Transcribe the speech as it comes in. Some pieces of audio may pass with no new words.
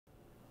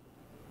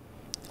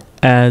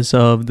As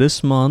of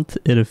this month,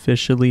 it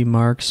officially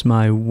marks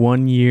my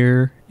 1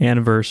 year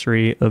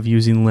anniversary of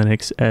using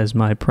Linux as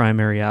my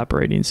primary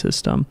operating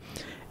system.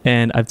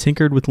 And I've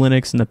tinkered with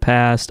Linux in the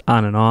past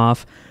on and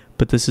off,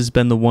 but this has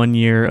been the 1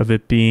 year of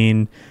it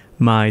being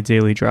my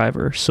daily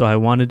driver. So I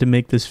wanted to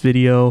make this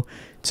video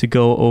to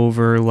go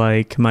over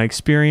like my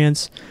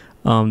experience,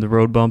 the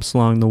road bumps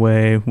along the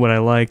way, what I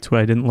liked,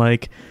 what I didn't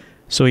like.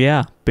 So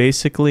yeah,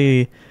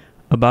 basically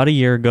about a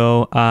year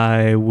ago,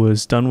 I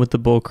was done with the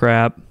bull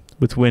crap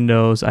with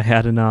Windows. I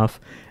had enough,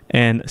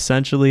 and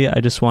essentially I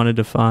just wanted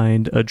to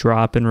find a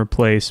drop-in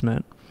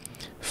replacement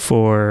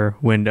for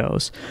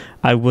Windows.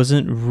 I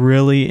wasn't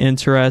really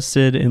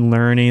interested in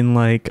learning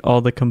like all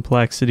the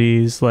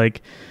complexities,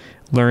 like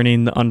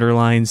learning the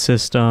underlying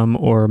system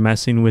or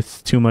messing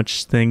with too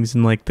much things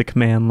in like the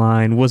command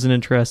line. Wasn't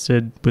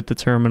interested with the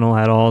terminal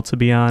at all, to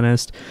be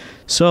honest.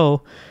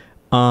 So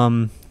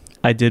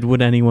I did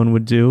what anyone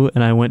would do,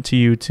 and I went to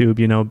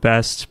YouTube,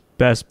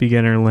 best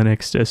beginner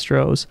Linux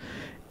distros.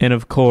 And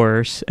of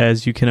course,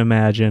 as you can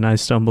imagine, I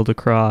stumbled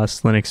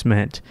across Linux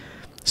Mint.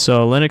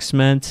 So Linux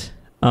Mint,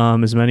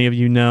 as many of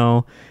you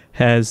know,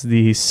 has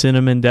the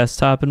Cinnamon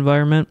desktop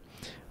environment,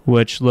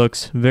 which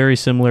looks very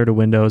similar to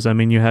Windows. I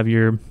mean, you have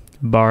your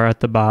bar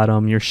at the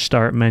bottom, your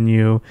start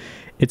menu.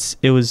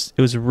 It was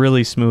a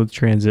really smooth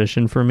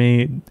transition for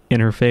me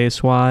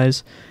interface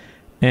wise.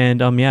 And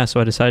yeah, so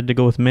I decided to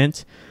go with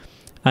Mint.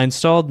 I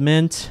installed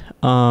Mint.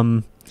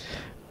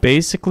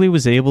 Basically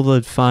was able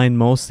to find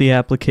most of the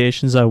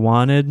applications I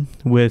wanted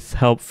with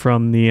help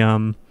from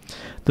the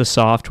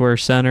software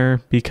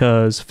center,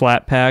 because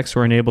Flatpaks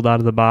were enabled out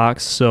of the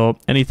box. So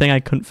anything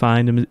I couldn't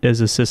find as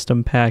a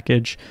system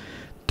package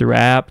through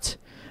apt,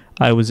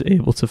 I was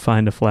able to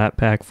find a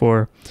Flatpak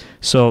for.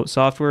 So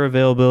software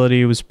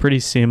availability was pretty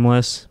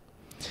seamless.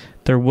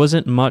 There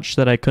wasn't much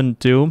that I couldn't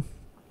do.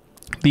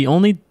 The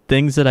only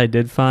things that I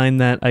did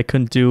find that I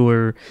couldn't do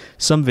were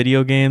some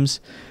video games,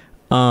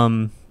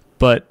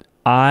 but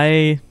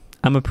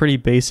I'm a pretty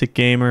basic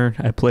gamer.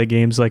 I play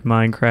games like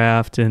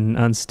Minecraft, and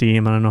on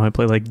Steam, I don't know, I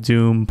play like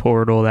Doom,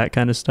 Portal, that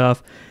kind of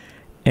stuff.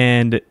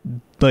 And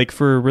like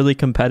for really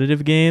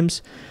competitive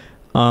games,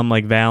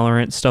 like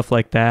Valorant, stuff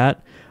like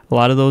that, a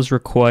lot of those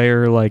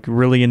require like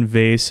really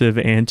invasive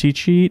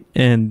anti-cheat,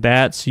 and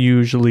that's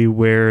usually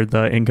where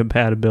the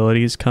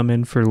incompatibilities come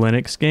in for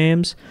Linux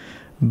games.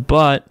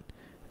 But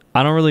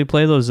I don't really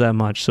play those that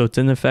much, so it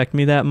didn't affect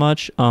me that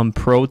much.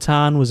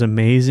 Proton was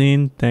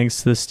amazing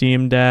thanks to the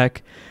Steam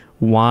Deck.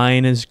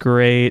 Wine is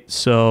great.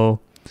 So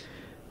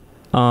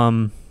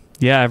yeah,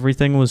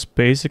 everything was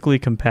basically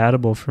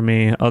compatible for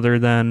me, other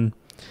than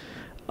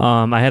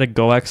I had a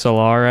Go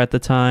XLR at the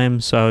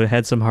time, so I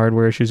had some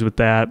hardware issues with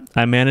that.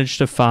 I managed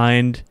to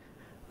find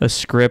a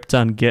script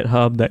on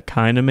GitHub that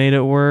kind of made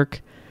it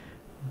work,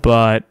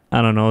 but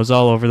I don't know, it was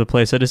all over the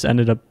place. I just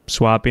ended up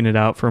swapping it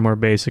out for a more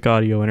basic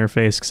audio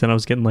interface, because then I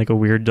was getting like a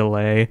weird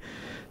delay.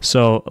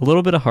 So a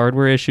little bit of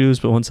hardware issues,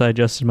 but once I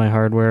adjusted my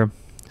hardware,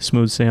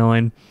 smooth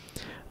sailing.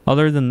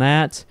 Other than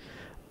that,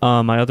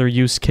 my other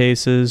use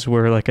cases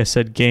were, like I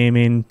said,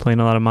 gaming, playing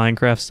a lot of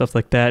Minecraft, stuff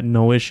like that,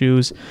 no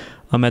issues.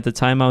 At the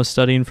time I was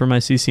studying for my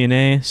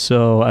CCNA,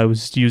 so I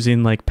was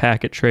using like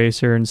Packet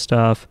Tracer and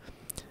stuff.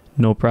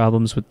 No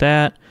problems with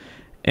that.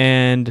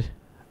 And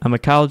I'm a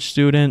college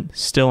student,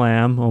 still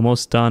am,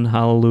 almost done,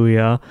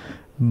 hallelujah.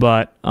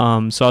 But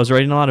so I was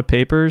writing a lot of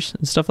papers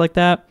and stuff like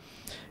that,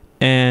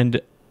 and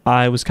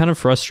I was kind of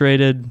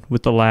frustrated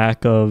with the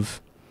lack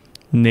of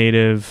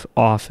native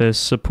Office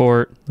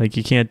support. Like,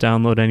 you can't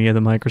download any of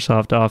the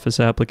Microsoft Office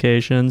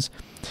applications,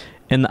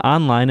 and the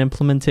online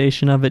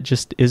implementation of it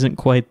just isn't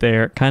quite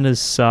there. It kind of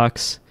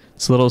sucks.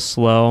 It's a little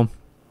slow.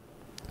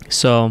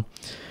 So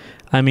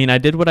I mean, I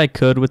did what I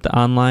could with the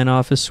online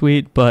Office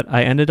suite, but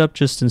I ended up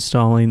just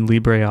installing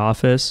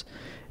LibreOffice,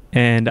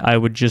 and I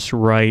would just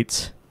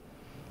write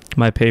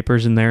my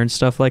papers in there and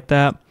stuff like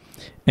that.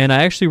 And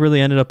I actually really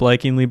ended up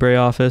liking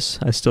LibreOffice.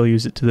 I still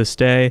use it to this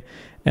day.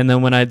 And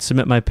then when I'd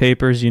submit my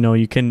papers,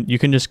 you can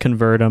just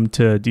convert them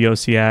to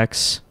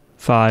docx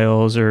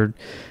files, or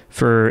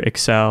for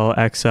Excel,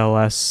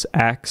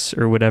 XLSX,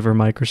 or whatever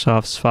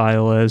Microsoft's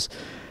file is.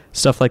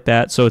 Stuff like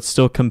that. So it's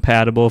still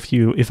compatible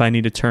if I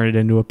need to turn it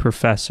into a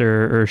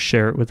professor or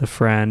share it with a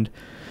friend.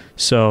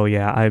 So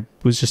yeah, I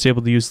was just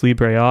able to use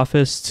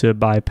LibreOffice to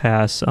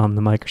bypass the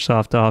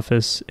Microsoft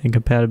Office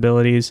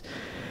incompatibilities.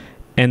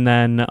 And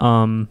then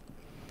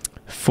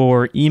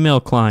for email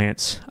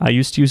clients, I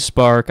used to use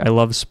Spark. I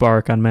love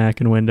Spark on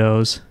Mac and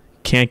Windows.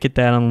 Can't get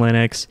that on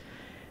Linux.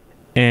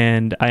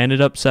 And I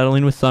ended up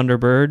settling with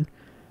Thunderbird,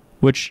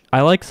 which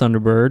I like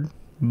Thunderbird,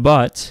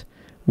 but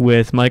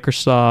with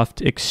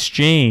Microsoft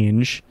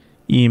Exchange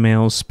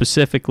emails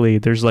specifically,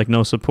 there's like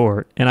no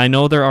support. And I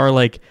know there are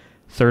like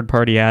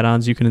third-party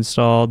add-ons you can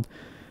install.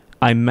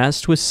 I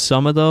messed with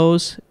some of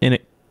those and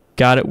it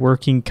got it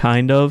working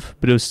kind of,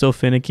 but it was still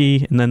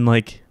finicky. And then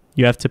like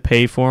you have to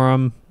pay for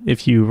them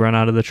if you run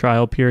out of the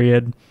trial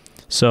period.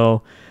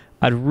 So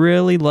I'd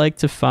really like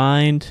to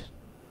find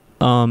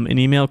an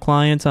email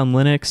client on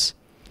Linux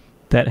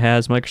that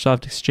has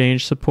Microsoft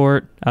Exchange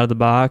support out of the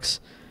box.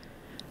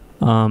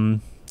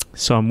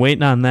 So I'm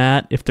waiting on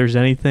that. If there's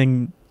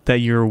anything that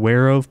you're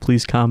aware of,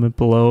 please comment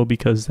below,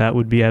 because that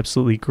would be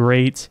absolutely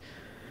great.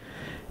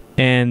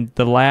 And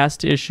the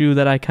last issue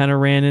that I kind of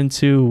ran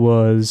into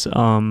was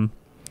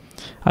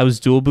I was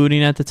dual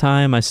booting at the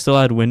time. I still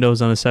had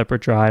Windows on a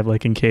separate drive,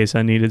 like in case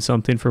I needed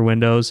something for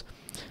Windows.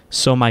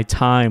 So my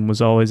time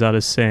was always out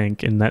of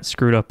sync, and that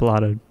screwed up a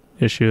lot of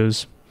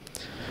issues.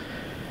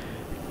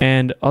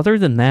 And other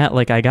than that,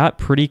 like, I got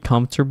pretty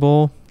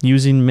comfortable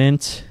using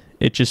Mint.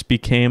 It just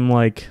became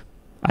like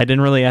I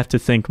didn't really have to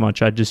think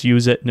much. I'd just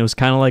use it, and it was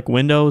kind of like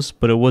Windows,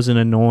 but it wasn't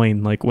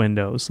annoying like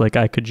Windows. Like,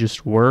 I could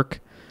just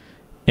work,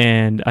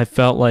 and I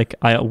felt like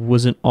I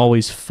wasn't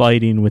always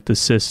fighting with the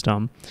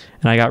system,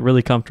 and I got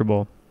really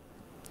comfortable.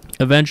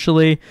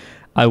 Eventually,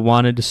 I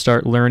wanted to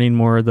start learning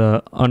more of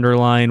the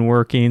underlying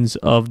workings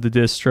of the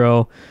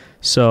distro,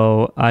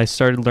 so I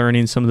started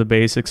learning some of the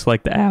basics,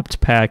 like the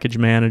apt package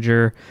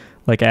manager,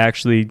 like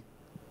actually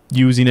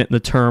using it in the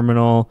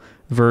terminal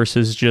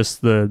versus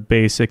just the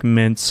basic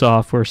Mint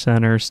software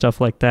center, stuff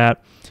like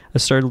that. I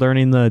started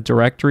learning the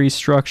directory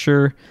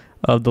structure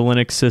of the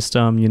Linux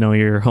system, you know,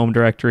 your home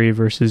directory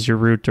versus your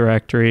root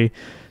directory,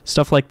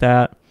 stuff like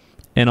that.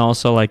 And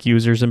also like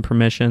users and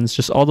permissions,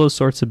 just all those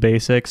sorts of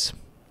basics.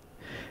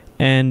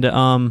 And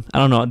I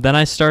don't know, then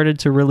I started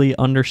to really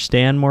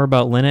understand more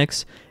about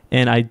Linux,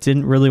 and I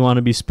didn't really want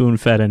to be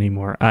spoon-fed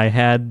anymore. I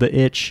had the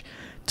itch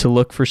to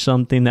look for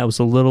something that was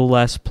a little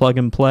less plug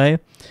and play.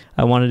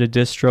 I wanted a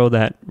distro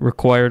that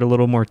required a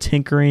little more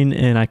tinkering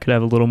and I could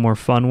have a little more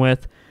fun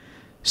with.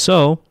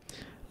 So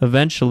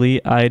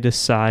eventually I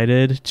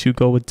decided to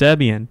go with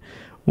Debian.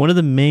 One of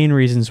the main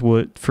reasons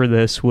for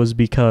this was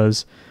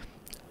because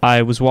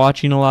I was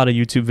watching a lot of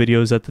YouTube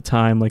videos at the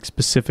time, like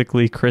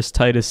specifically Chris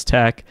Titus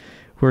Tech,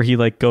 where he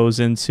like goes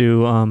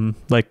into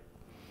like,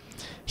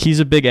 he's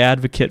a big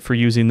advocate for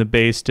using the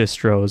base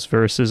distros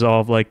versus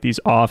all of like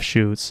these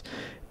offshoots.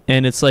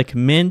 And it's like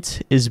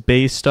Mint is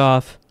based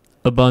off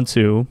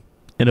Ubuntu,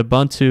 and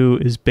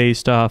Ubuntu is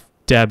based off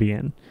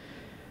Debian.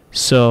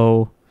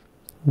 So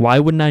why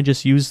wouldn't I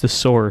just use the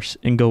source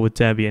and go with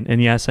Debian?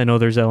 And yes, I know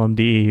there's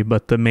LMDE,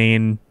 but the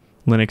main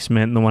Linux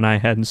Mint, the one I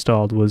had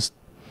installed, was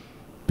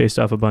based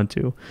off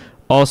Ubuntu.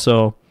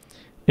 Also,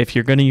 if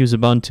you're going to use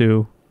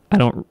Ubuntu, I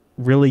don't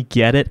really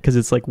get it, because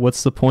it's like,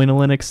 what's the point of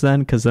Linux then?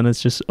 Because then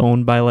it's just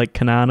owned by like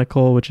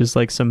Canonical, which is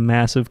like some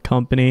massive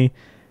company.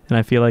 And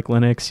I feel like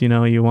Linux, you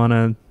know, you want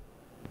to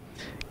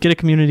get a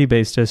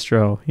community-based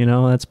distro. You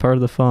know, that's part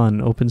of the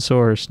fun. Open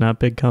source, not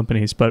big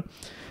companies. But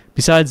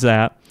besides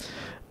that,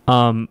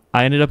 I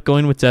ended up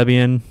going with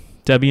Debian.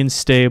 Debian's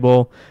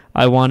stable.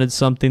 I wanted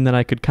something that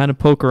I could kind of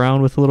poke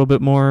around with a little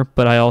bit more,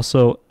 but I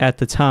also, at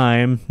the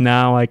time,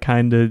 now I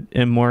kind of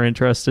am more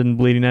interested in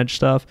bleeding edge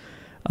stuff.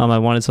 I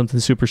wanted something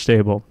super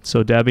stable.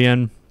 So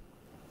Debian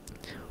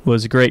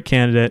was a great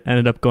candidate.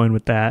 Ended up going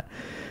with that.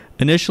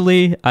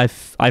 Initially, I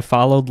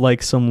followed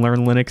like some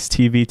Learn Linux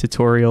TV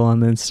tutorial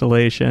on the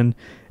installation.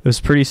 It was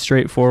pretty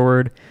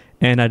straightforward,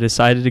 and I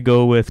decided to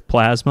go with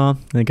Plasma.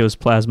 I think it was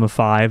Plasma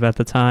 5 at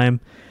the time.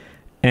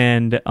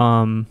 And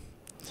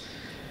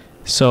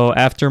so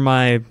after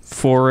my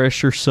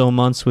 4-ish or so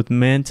months with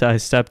Mint, I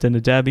stepped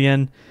into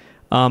Debian.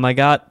 I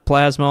got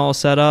Plasma all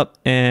set up,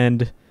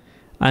 and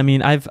I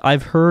mean,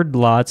 I've heard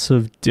lots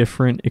of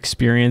different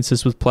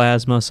experiences with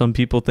Plasma. Some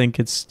people think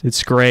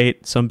it's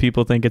great. Some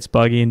people think it's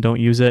buggy and don't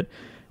use it.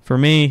 For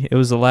me, it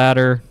was the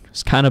latter.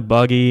 It's kind of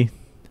buggy.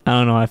 I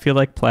don't know. I feel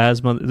like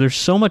Plasma, there's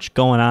so much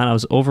going on. I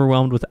was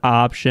overwhelmed with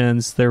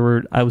options.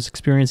 I was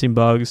experiencing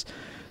bugs.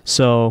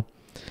 So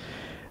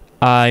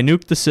I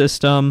nuked the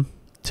system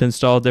to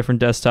install a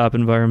different desktop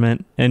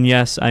environment. And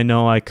yes, I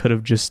know I could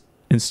have just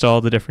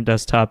installed a different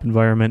desktop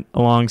environment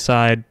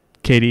alongside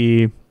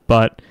KDE,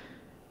 but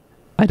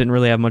I didn't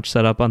really have much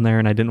set up on there,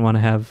 and I didn't want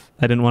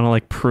to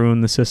like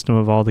prune the system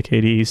of all the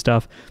KDE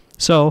stuff.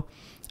 So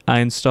I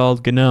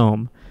installed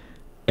GNOME,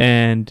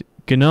 and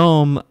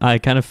GNOME I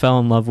kind of fell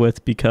in love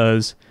with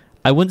because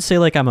I wouldn't say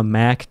like I'm a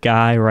Mac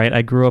guy, right?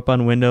 I grew up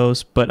on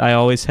Windows, but I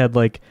always had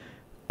like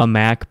a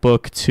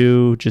MacBook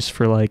too, just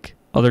for like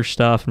other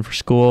stuff and for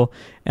school.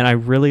 And I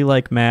really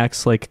like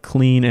Mac's like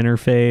clean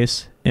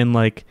interface, and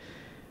like,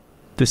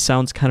 this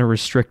sounds kind of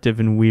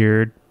restrictive and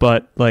weird,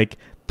 but like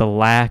the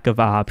lack of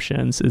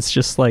options, it's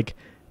just like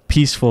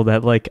peaceful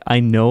that like I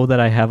know that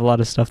I have a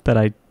lot of stuff that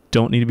I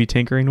don't need to be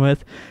tinkering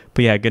with.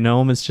 But yeah,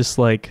 GNOME is just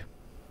like,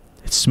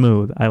 it's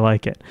smooth. I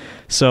like it.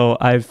 So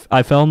I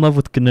fell in love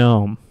with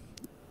GNOME,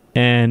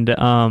 and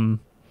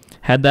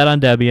had that on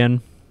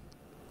Debian.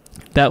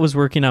 That was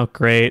working out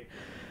great.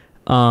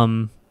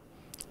 And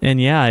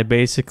yeah, I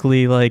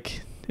basically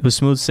like, it was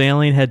smooth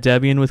sailing, had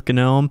Debian with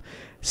GNOME.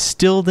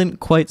 Still didn't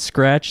quite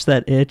scratch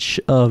that itch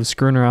of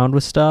screwing around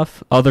with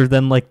stuff, other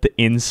than like the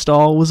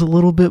install was a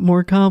little bit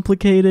more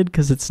complicated,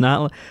 because it's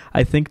not,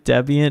 I think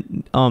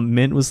Debian,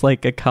 Mint was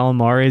like a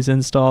Calamares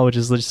install, which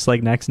is just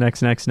like next.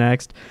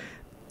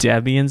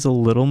 Debian's a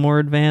little more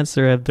advanced.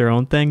 They have their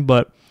own thing,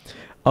 but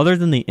other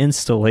than the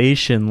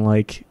installation,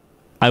 like,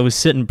 I was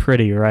sitting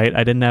pretty, right?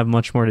 I didn't have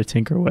much more to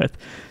tinker with.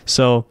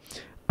 So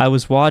I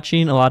was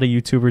watching a lot of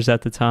YouTubers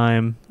at the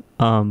time.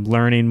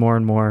 learning more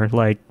and more.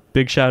 Like,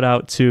 big shout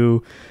out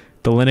to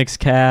the Linux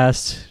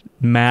Cast,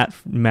 Matt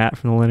from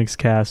the Linux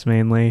Cast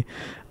mainly,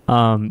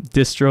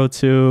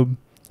 DistroTube,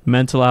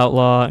 Mental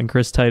Outlaw, and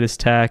Chris Titus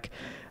Tech.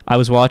 I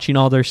was watching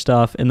all their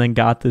stuff and then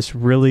got this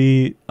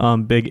really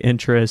big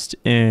interest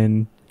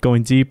in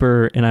going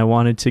deeper, and I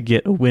wanted to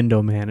get a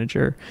window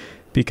manager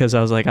because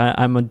I was like,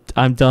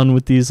 I'm done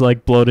with these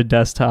like bloated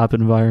desktop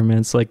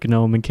environments like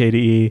GNOME and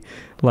KDE.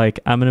 Like,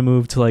 I'm gonna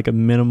move to like a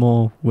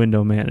minimal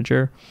window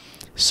manager.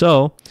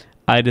 So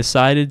I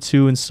decided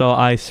to install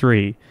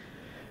i3,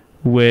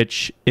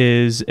 which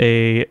is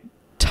a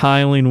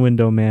tiling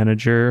window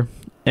manager.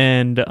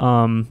 And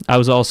I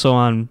was also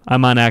I'm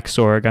on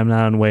Xorg. I'm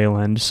not on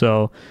Wayland,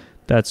 so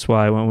that's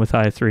why I went with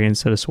i3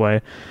 instead of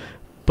Sway.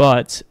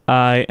 But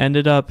I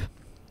ended up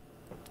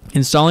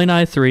installing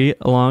i3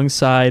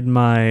 alongside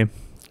my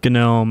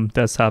GNOME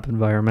desktop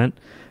environment,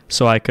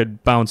 so I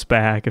could bounce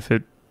back if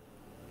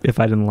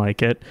I didn't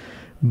like it.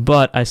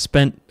 But I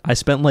spent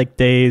like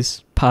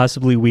days,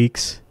 possibly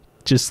weeks,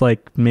 just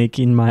like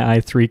making my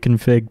i3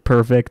 config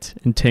perfect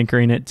and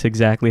tinkering it to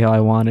exactly how I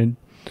wanted.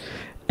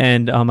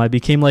 And I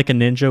became like a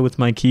ninja with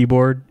my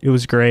keyboard. It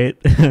was great.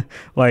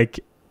 Like,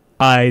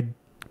 I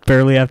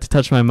barely have to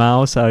touch my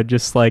mouse. I would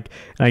just I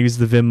use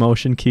the Vim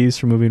motion keys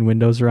for moving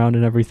windows around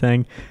and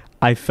everything.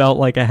 I felt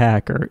like a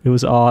hacker. It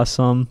was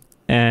awesome.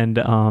 And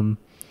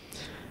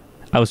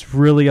I was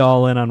really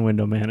all in on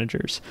window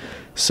managers.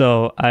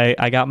 So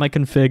I got my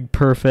config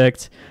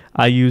perfect.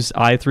 I used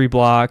i3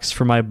 blocks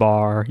for my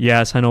bar.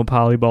 Yes, I know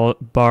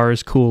Polybar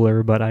is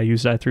cooler, but I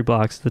used i3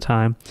 blocks at the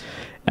time.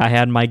 I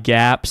had my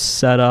gaps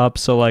set up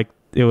so like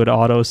it would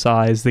auto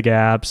size the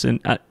gaps,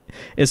 and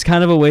it's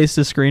kind of a waste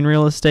of screen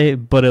real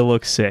estate, but it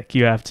looks sick,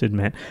 you have to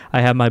admit.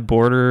 I had my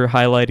border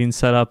highlighting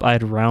set up. I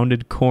had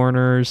rounded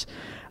corners.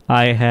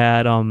 I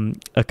had I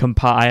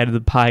had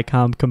the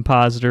PyComp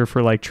compositor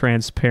for like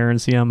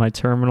transparency on my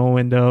terminal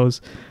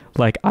windows.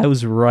 Like, I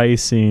was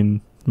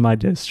ricing my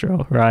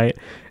distro, right?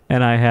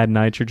 And I had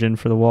nitrogen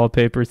for the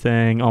wallpaper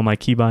thing, all my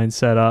keybinds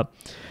set up.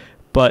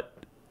 But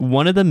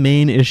one of the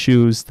main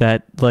issues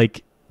that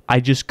like I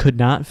just could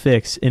not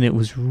fix, and it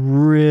was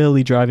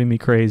really driving me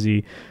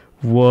crazy,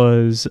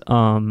 was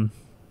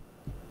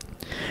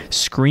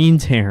screen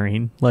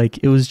tearing. Like,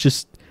 it was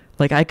just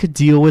like I could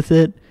deal with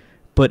it,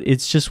 but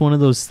it's just one of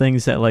those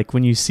things that like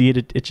when you see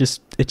it, it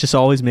just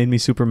always made me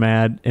super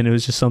mad, and it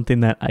was just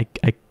something that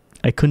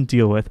I couldn't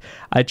deal with.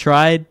 I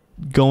tried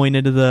going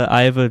into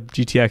I have a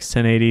GTX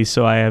 1080,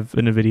 so I have a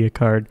NVIDIA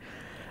card.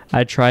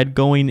 I tried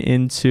going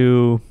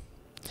into,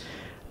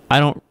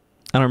 I don't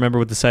remember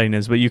what the setting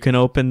is, but you can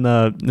open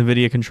the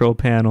NVIDIA control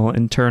panel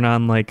and turn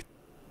on like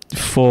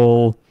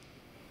full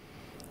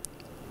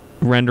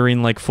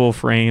rendering, like full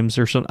frames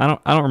or something.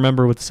 I don't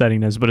remember what the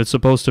setting is, but it's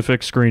supposed to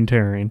fix screen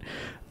tearing.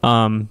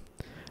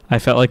 I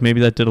felt like maybe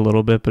that did a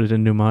little bit, but it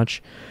didn't do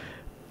much.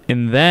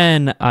 And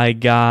then I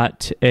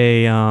got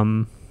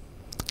a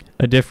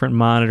different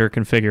monitor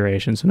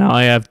configuration. So now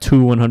I have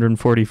two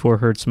 144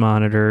 hertz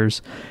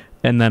monitors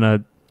and then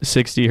a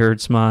 60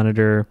 hertz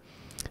monitor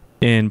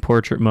in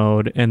portrait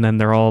mode, and then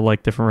they're all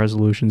like different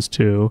resolutions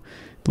too,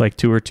 like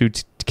 2 or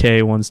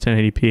 2K, one's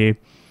 1080p,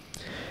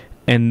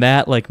 and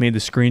that like made the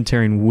screen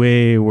tearing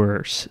way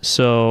worse.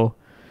 So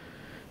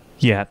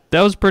yeah,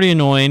 that was pretty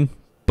annoying,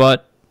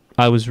 but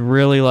I was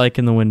really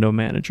liking the window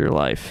manager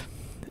life.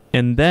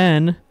 And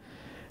then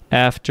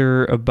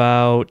after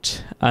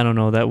about, I don't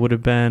know, that would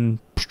have been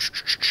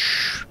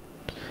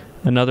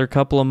another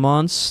couple of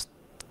months,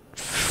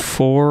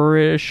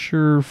 4-ish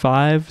or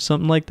 5,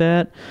 something like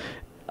that.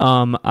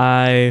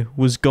 I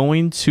was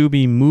going to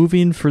be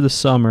moving for the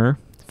summer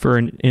for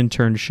an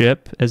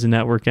internship as a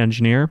network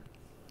engineer,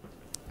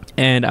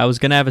 and I was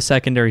going to have a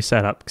secondary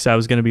setup because I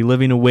was going to be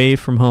living away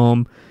from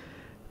home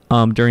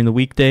during the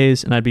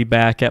weekdays, and I'd be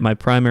back at my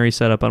primary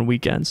setup on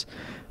weekends.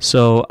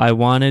 So I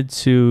wanted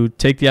to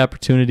take the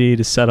opportunity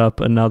to set up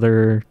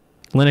another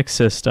Linux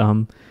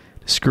system,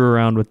 to screw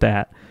around with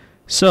that.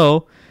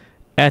 So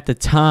at the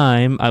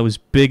time, I was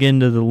big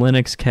into the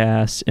Linux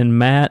Cast, and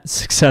Matt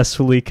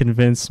successfully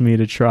convinced me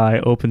to try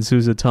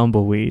OpenSUSE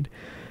Tumbleweed.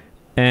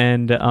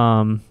 And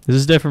this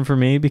is different for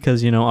me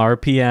because, you know,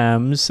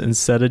 RPMs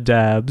instead of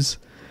Debs.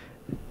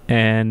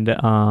 And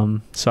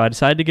so I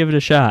decided to give it a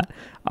shot.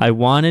 I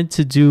wanted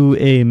to do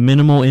a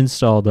minimal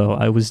install, though.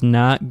 I was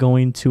not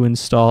going to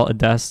install a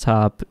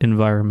desktop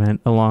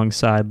environment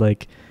alongside,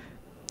 like,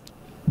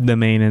 the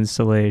main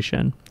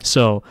installation.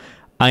 So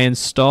I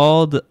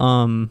installed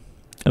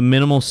a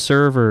minimal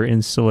server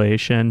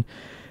installation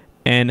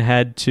and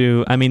had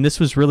to, I mean, this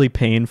was really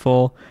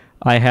painful.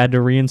 I had to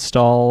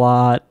reinstall a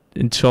lot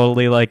and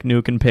totally like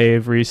nuke and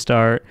pave,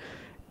 restart.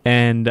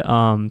 And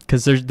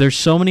because there's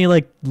so many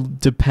like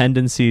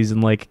dependencies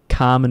and like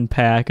common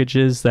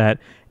packages that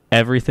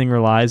everything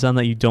relies on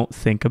that you don't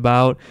think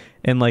about,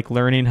 and like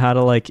learning how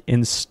to like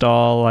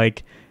install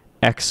like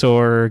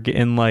Xorg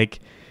and like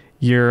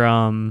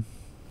your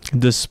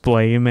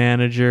display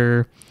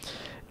manager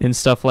and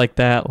stuff like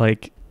that.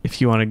 Like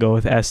if you want to go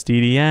with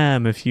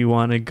SDDM, if you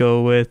want to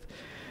go with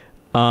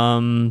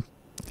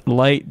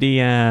light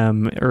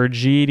DM or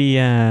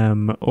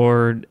GDM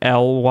or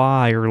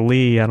LY or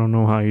Lee. I don't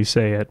know how you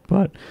say it,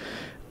 but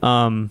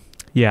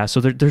yeah, so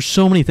there's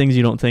so many things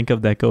you don't think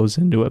of that goes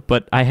into it.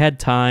 But I had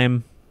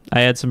time.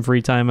 I had some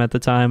free time at the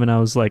time, and I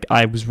was like,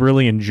 I was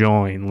really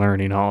enjoying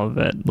learning all of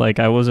it. Like,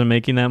 I wasn't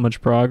making that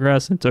much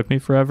progress. It took me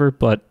forever,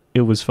 but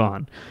it was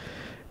fun.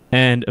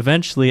 And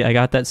eventually, I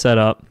got that set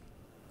up.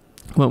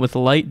 Went with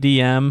Light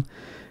DM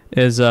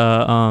as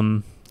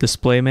a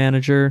display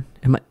manager.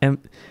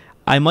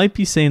 I might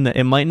be saying that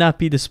it might not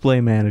be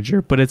display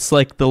manager, but it's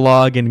like the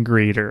login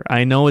greeter.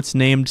 I know it's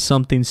named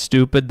something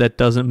stupid that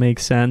doesn't make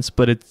sense,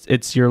 but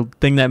it's your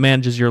thing that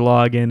manages your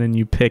login, and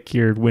you pick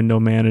your window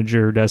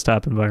manager or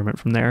desktop environment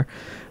from there.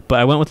 But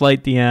I went with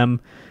Light DM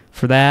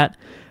for that.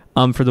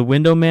 For the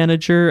window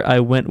manager,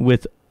 I went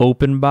with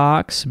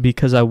OpenBox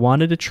because I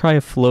wanted to try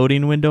a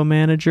floating window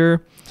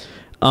manager.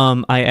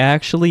 I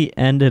actually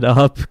ended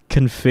up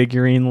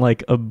configuring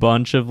like a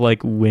bunch of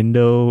like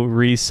window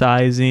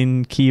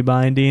resizing key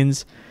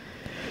bindings.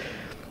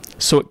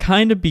 So it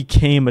kind of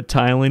became a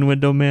tiling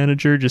window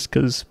manager just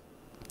because,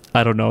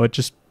 I don't know, it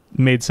just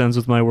made sense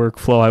with my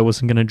workflow. I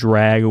wasn't going to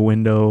drag a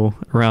window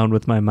around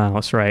with my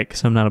mouse, right?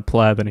 Because I'm not a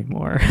pleb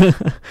anymore.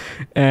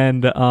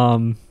 And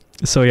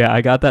so yeah,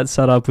 I got that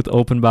set up with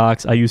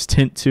OpenBox. I used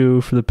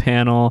Tint2 for the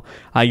panel.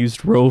 I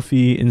used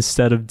Rofi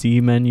instead of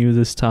dmenu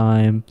this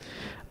time.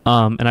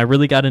 And I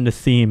really got into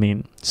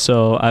theming.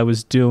 So I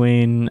was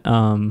doing,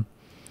 am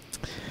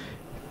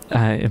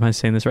I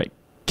saying this right?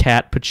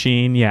 Cat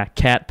Pachin. Yeah,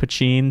 Cat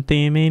Pachin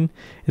theming.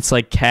 It's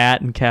like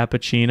cat and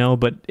cappuccino,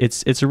 but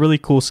it's a really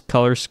cool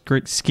color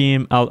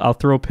scheme. I'll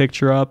throw a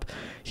picture up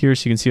here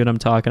so you can see what I'm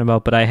talking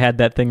about. But I had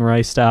that thing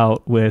riced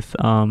out with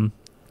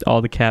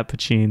all the Cat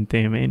Pachin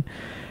theming.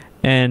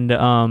 And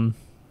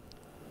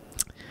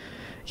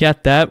yeah,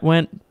 that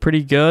went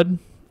pretty good.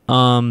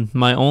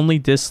 My only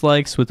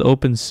dislikes with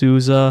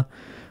OpenSUSE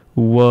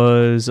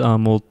was,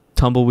 well,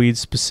 Tumbleweed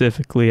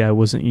specifically. I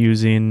wasn't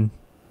using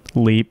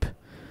Leap.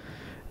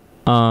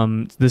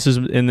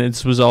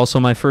 This was also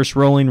my first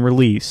rolling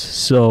release,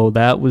 so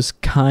that was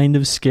kind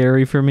of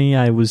scary for me.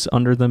 I was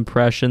under the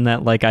impression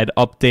that like I'd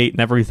update and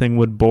everything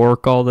would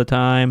bork all the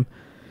time,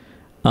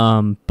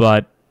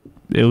 but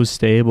it was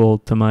stable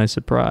to my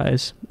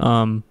surprise.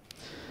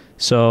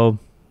 So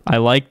I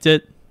liked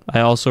it. I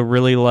also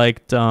really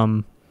liked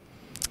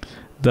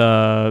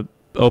the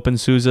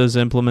OpenSUSE's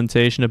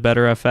implementation of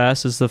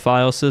BetterFS as the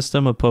file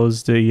system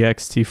opposed to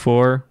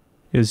ext4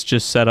 is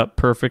just set up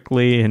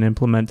perfectly and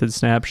implemented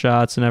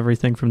snapshots and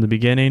everything from the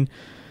beginning.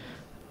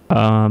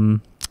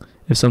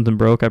 If something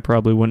broke, I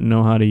probably wouldn't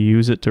know how to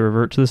use it to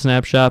revert to the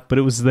snapshot, but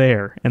it was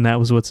there, and that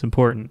was what's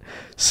important.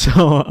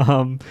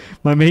 So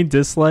my main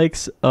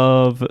dislikes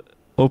of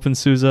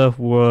OpenSUSE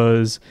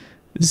was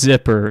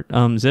Zipper.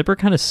 Zipper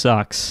kind of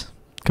sucks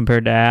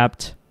compared to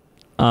apt.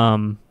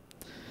 I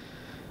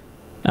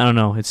don't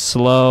know. It's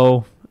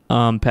slow.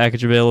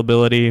 Package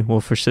availability. Well,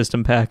 for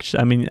system package,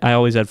 I mean, I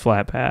always had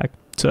Flatpak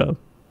to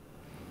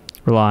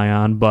rely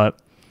on. But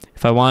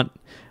if I want,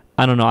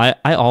 I don't know.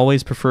 I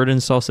always prefer to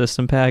install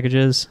system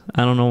packages.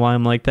 I don't know why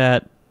I'm like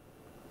that.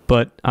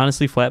 But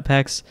honestly,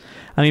 Flatpaks,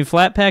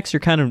 you're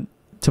kind of,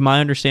 to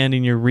my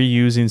understanding, you're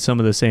reusing some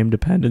of the same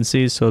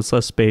dependencies, so it's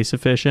less space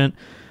efficient.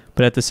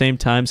 But at the same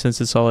time, since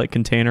it's all like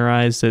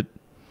containerized,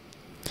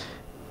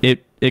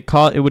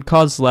 it would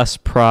cause less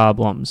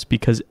problems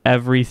because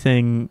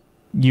everything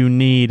you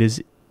need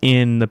is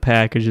in the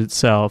package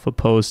itself,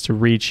 opposed to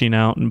reaching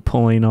out and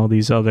pulling all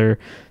these other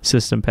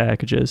system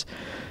packages.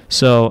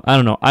 So I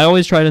don't know. I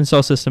always try to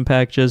install system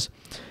packages.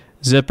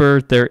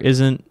 Zipper, there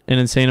isn't an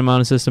insane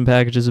amount of system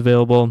packages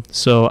available,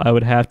 so I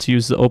would have to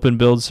use the Open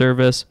Build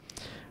service,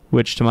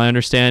 which to my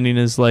understanding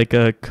is like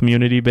a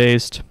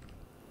community-based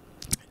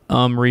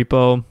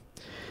repo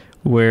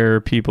where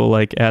people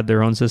like add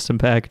their own system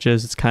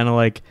packages. It's kind of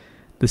like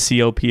the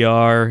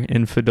COPR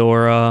in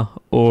Fedora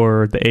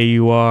or the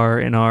AUR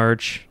in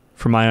Arch.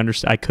 From my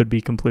understanding, I could be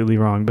completely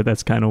wrong, but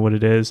that's kind of what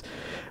it is.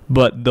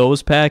 But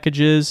those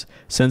packages,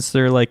 since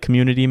they're like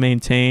community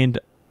maintained,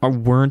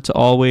 weren't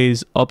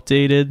always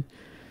updated.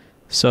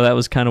 So that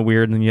was kind of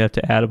weird, and then you have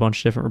to add a bunch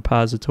of different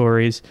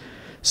repositories.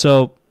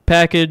 So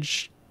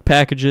packages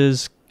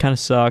kind of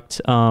sucked.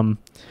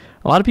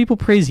 A lot of people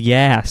praise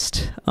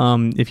Yast.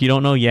 If you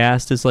don't know,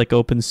 Yast is like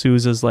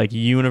OpenSUSE's like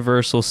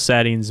universal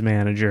settings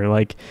manager.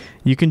 Like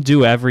you can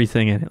do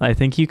everything in it. I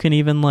think you can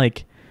even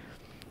like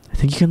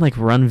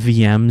run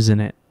VMs in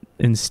it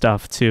and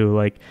stuff too.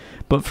 Like,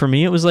 but for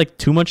me, it was like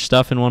too much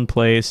stuff in one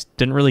place.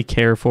 Didn't really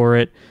care for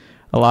it.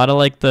 A lot of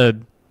like the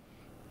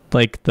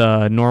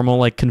normal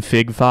like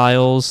config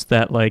files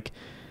that like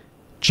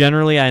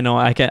generally I know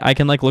I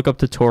can like look up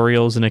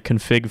tutorials, and a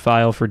config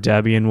file for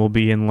Debian will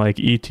be in like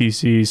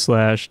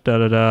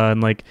etc/da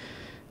and like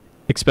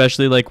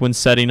especially like when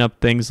setting up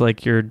things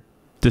like your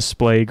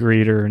display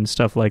greeter and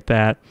stuff like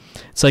that.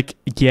 It's like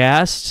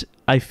Yast,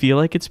 I feel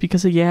like it's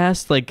because of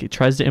Yast, like it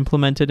tries to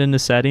implement it into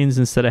settings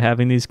instead of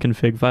having these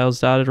config files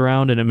dotted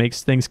around, and it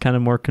makes things kind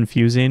of more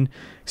confusing,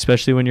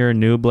 especially when you're a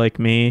noob like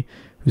me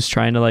who's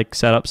trying to like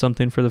set up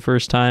something for the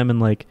first time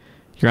and like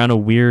you're on a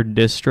weird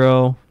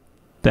distro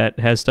that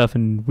has stuff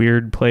in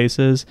weird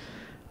places.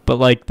 But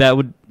like that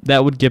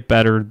would get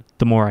better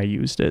the more I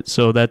used it.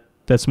 So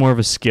that's more of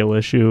a skill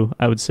issue,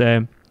 I would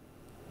say.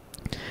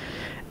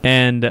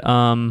 And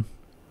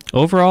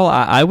overall,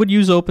 I would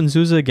use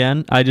OpenSUSE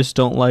again. I just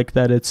don't like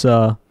that it's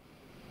a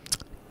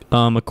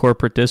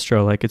corporate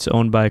distro, like it's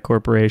owned by a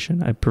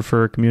corporation. I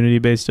prefer a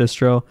community-based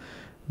distro.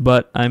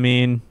 But I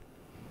mean,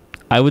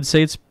 I would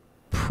say it's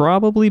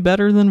probably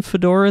better than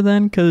Fedora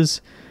then,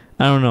 because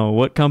I don't know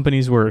what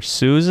companies were,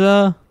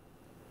 SUSE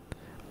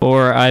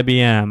or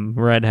IBM,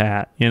 Red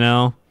Hat, you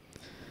know?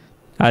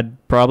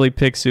 I'd probably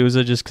pick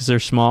SUSE just because they're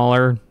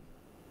smaller.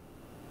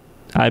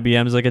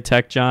 IBM's like a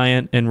tech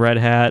giant, and Red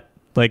Hat,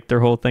 like their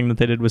whole thing that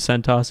they did with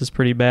CentOS is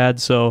pretty bad.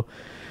 So,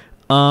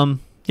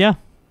 yeah,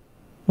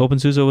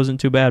 OpenSUSE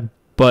wasn't too bad.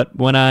 But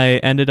when I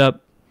ended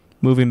up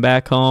moving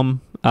back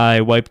home,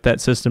 I wiped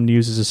that system to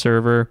use as a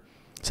server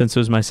since it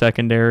was my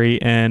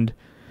secondary, and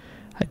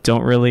I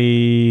don't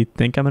really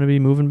think I'm going to be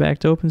moving back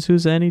to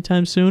OpenSUSE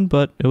anytime soon,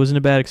 but it wasn't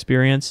a bad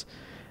experience.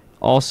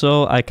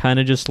 Also, I kind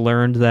of just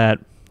learned that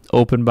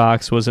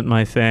OpenBox wasn't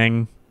my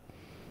thing.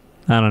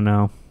 I don't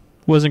know.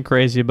 Wasn't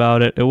crazy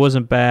about it. It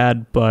wasn't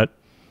bad, but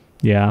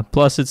yeah.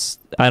 Plus,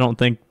 I don't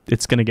think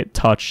it's going to get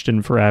touched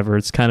in forever.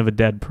 It's kind of a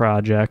dead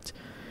project.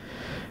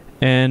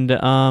 And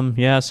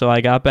yeah, so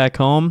I got back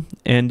home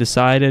and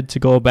decided to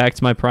go back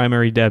to my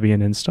primary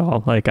Debian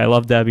install. Like, I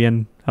love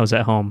Debian. I was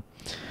at home.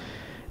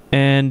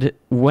 And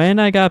when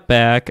I got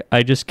back,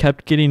 I just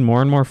kept getting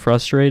more and more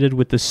frustrated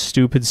with this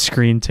stupid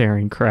screen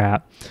tearing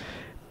crap.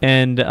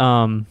 And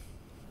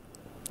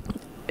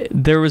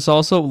there was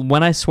also,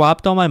 when I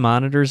swapped all my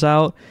monitors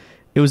out,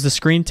 it was the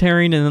screen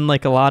tearing, and then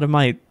like a lot of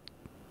my,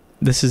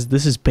 this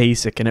is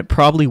basic, and it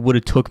probably would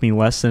have took me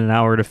less than an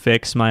hour to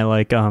fix my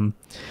like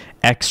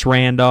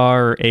XRandar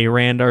or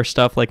ARandar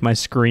stuff. Like my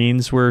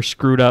screens were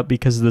screwed up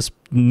because of this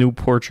new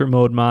portrait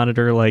mode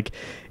monitor. Like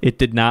it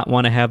did not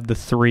want to have the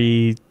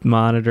 3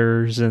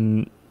 monitors,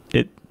 and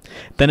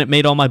then it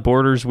made all my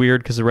borders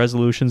weird because the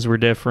resolutions were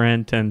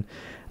different. And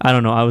I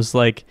don't know, I was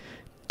like,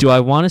 do I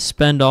want to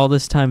spend all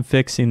this time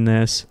fixing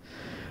this,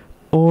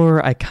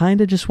 or I kind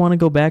of just want to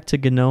go back to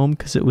GNOME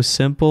because it was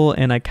simple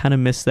and I kind of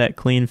miss that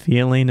clean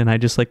feeling, and I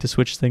just like to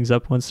switch things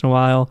up once in a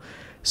while.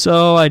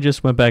 So I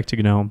just went back to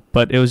GNOME,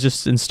 but it was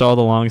just installed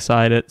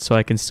alongside it, so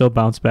I can still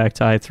bounce back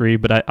to i3.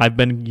 But I've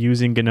been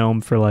using GNOME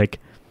for like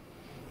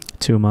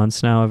 2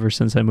 months now, ever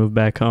since I moved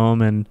back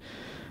home, and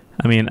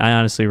I mean, I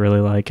honestly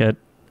really like it.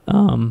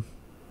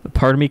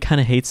 Part of me kind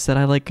of hates that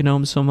I like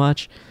GNOME so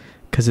much,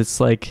 because it's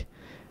like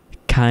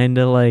kind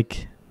of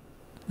like,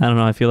 I don't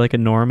know, I feel like a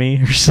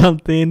normie or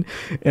something,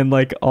 and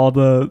like all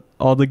the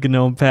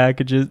GNOME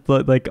packages,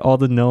 like all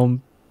the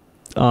GNOME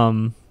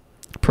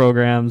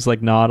programs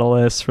like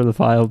Nautilus for the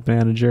file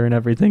manager and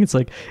everything, it's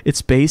like,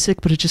 it's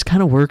basic, but it just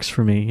kind of works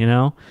for me, you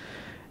know?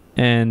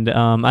 And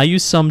I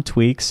use some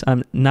tweaks.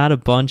 I'm not a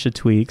bunch of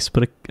tweaks,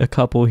 but a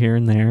couple here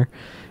and there,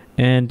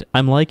 and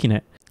I'm liking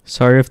it.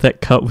 Sorry if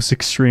that cut was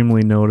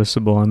extremely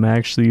noticeable. I'm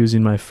actually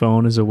using my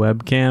phone as a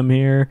webcam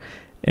here,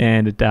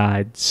 and it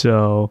died,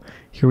 so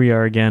here we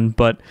are again.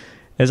 But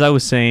as I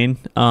was saying,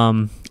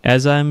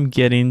 as I'm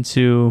getting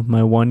to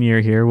my 1 year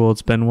here, well,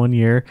 it's been 1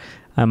 year,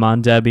 I'm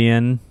on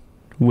Debian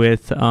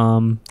with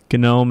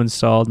GNOME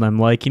installed, and I'm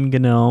liking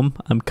GNOME.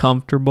 I'm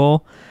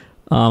comfortable.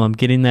 I'm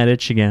getting that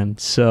itch again.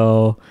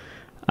 So,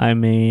 I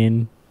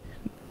mean,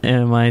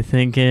 am I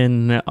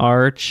thinking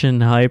Arch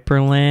and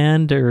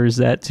Hyperland, or is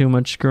that too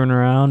much screwing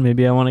around?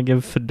 Maybe I want to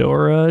give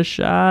Fedora a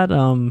shot.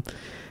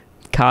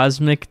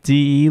 Cosmic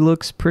DE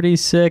looks pretty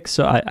sick,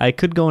 so I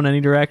could go in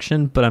any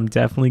direction, but I'm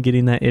definitely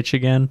getting that itch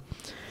again.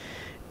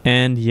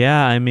 And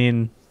yeah, I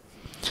mean,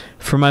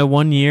 for my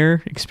 1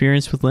 year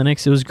experience with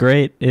Linux, it was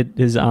great. It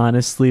is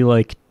honestly,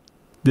 like,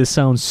 this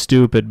sounds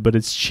stupid, but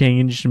it's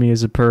changed me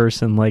as a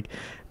person. Like,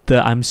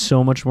 I'm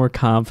so much more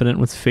confident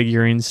with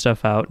figuring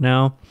stuff out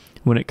now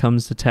when it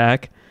comes to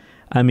tech.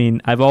 I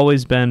mean, I've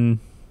always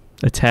been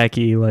a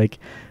techie, like,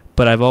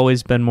 but I've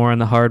always been more on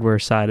the hardware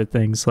side of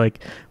things.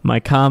 Like, my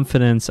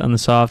confidence on the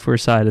software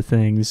side of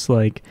things,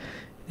 like,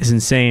 is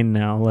insane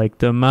now. Like,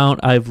 the amount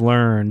I've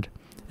learned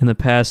in the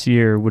past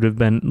year would have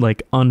been,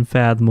 like,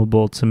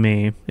 unfathomable to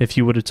me if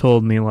you would have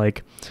told me,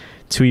 like,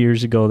 2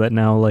 years ago that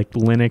now, like,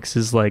 Linux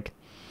is, like,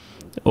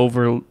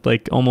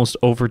 almost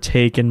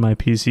overtaken my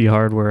PC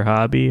hardware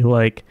hobby.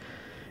 Like,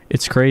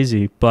 it's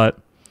crazy, but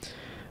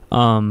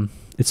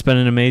it's been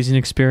an amazing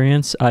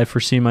experience. I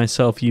foresee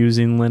myself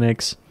using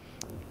Linux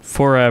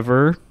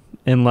forever,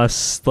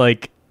 unless,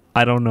 like,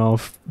 I don't know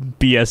if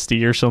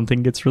BSD or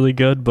something gets really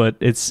good, but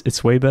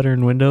it's way better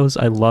in Windows.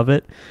 I love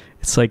it.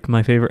 It's like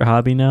my favorite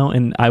hobby now,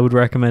 and I would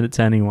recommend it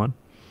to anyone,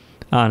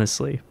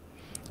 honestly.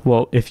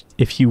 Well,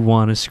 if you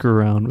want to screw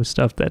around with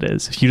stuff, that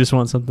is. If you just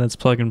want something that's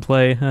plug and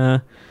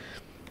play,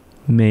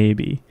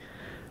 maybe.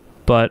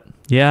 But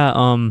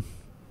yeah,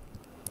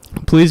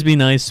 please be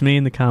nice to me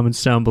in the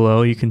comments down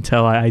below. You can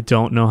tell I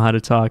don't know how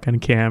to talk on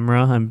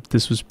camera.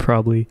 This was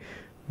probably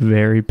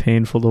very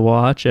painful to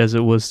watch, as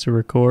it was to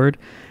record.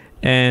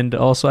 And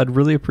also, I'd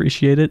really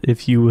appreciate it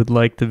if you would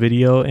like the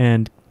video,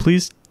 and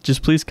please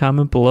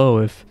comment below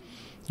if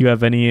you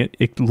have any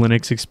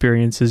Linux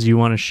experiences you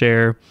want to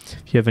share,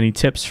 if you have any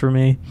tips for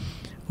me,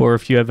 or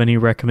if you have any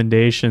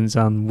recommendations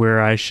on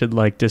where I should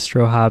like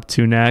distro hop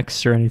to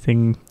next or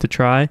anything to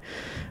try.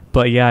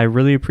 But yeah, I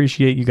really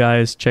appreciate you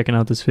guys checking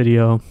out this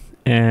video,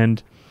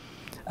 and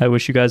I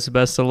wish you guys the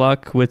best of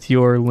luck with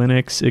your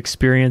Linux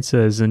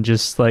experiences, and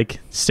just like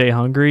stay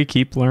hungry,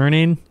 keep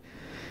learning,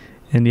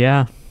 and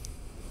yeah.